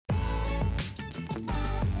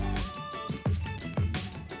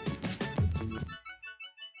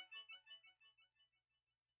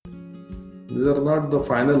These are not the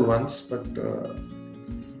final ones, but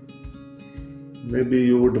maybe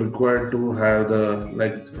you would require to have the,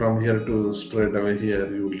 like from here to straight away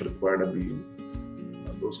here, you will require a beam,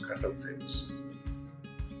 those kind of things.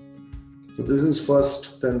 So this is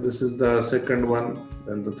first, then this is the second one,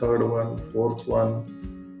 then the third one, fourth one,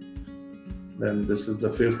 then this is the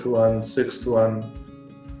fifth one, sixth one.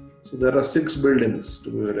 So there are 6 buildings, to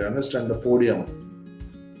be very honest, and the podium.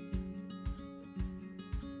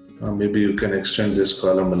 Maybe you can extend this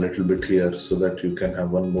column a little bit here so that you can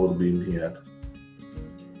have one more beam here.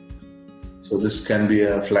 So this can be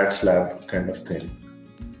a flat slab kind of thing.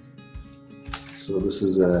 So this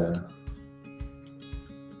is a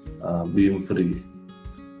beam free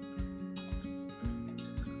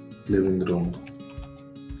living room.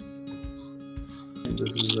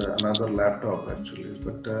 This is another laptop actually,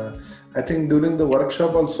 but I think during the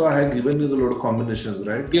workshop also I had given you the load combinations,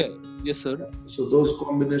 right? Yeah. Yes, sir. So those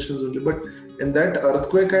combinations only, but in that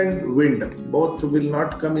earthquake and wind, both will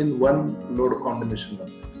not come in one load combination.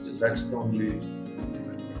 Yes. That's the only.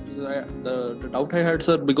 So the doubt I had,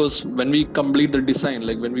 sir, because when we complete the design,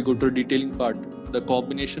 like when we go to the detailing part, the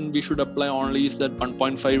combination we should apply only is that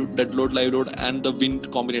 1.5 dead load, live load, and the wind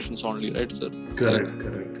combinations only, right, sir? Correct,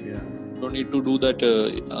 correct, yeah. Don't need to do that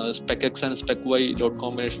spec X and spec Y load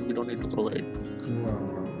combination. We don't need to provide. No.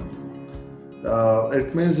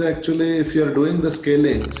 It means actually if you are doing the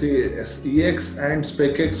scaling, see EX and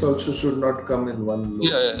spec X also should not come in one load.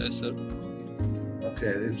 Yeah, sir.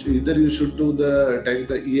 Okay, either you should take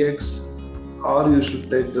the EX or you should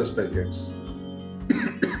take the spec X.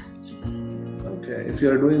 Okay, if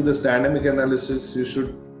you are doing this dynamic analysis, you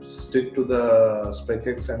should stick to the spec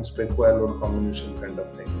X and spec Y load combination kind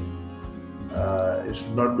of thing. You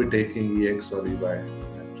should not be taking EX or EY.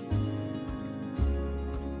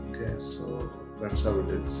 Okay, so that's how it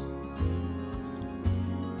is.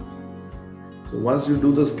 So once you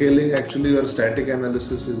do the scaling, actually your static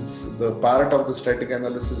analysis is, the part of the static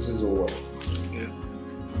analysis is over. Yeah.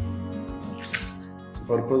 So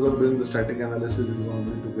purpose of doing the static analysis is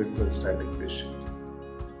only to get the static ratio.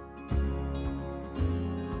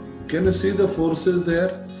 Can you see the forces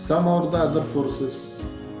there? Some or the other forces.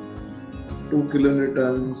 2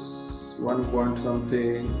 kilonewtons, 1 point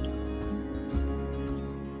something.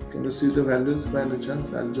 Can you see the values by any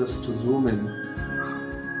chance? I'll just zoom in.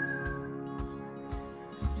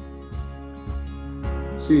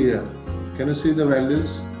 See here. Can you see the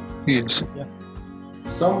values? Yes. Yeah.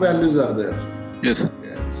 Some values are there. Yes.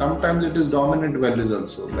 Yeah. Sometimes it is dominant values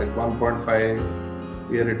also, like 1.5.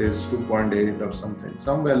 Here it is 2.8 or something.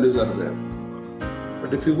 Some values are there.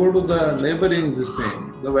 But if you go to the neighboring this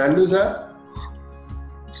thing, the values are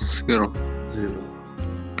 0.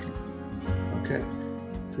 Okay.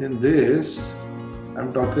 So in this,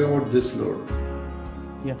 I'm talking about this load.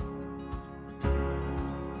 Yeah.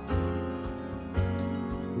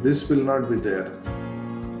 This will not be there.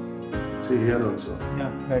 See here also.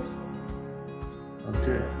 Yeah, right.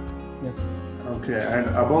 Okay. Yeah. Okay. And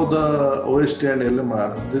above the OST and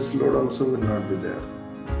LMR, this load also will not be there.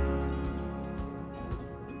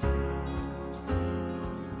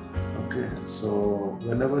 Okay. So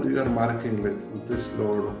whenever you are marking like this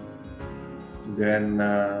load, then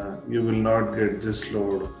you will not get this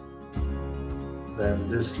load. Then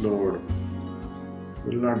this load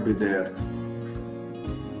will not be there.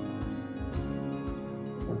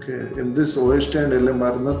 Okay, in this OST and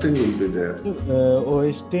LMR, nothing will be there.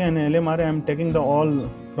 OST and LMR, I am taking the all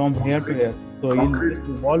from here to here. So Concrete.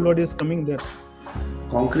 in wall load is coming there.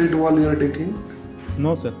 Concrete wall you are taking?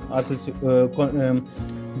 No, sir. RCC,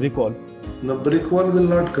 brick wall. The brick wall will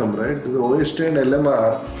not come, right? The OST and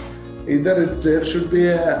LMR, either there should be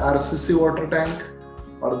a RCC water tank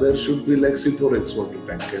or there should be like C4X water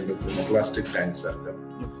tank kind of, plastic tanks are coming.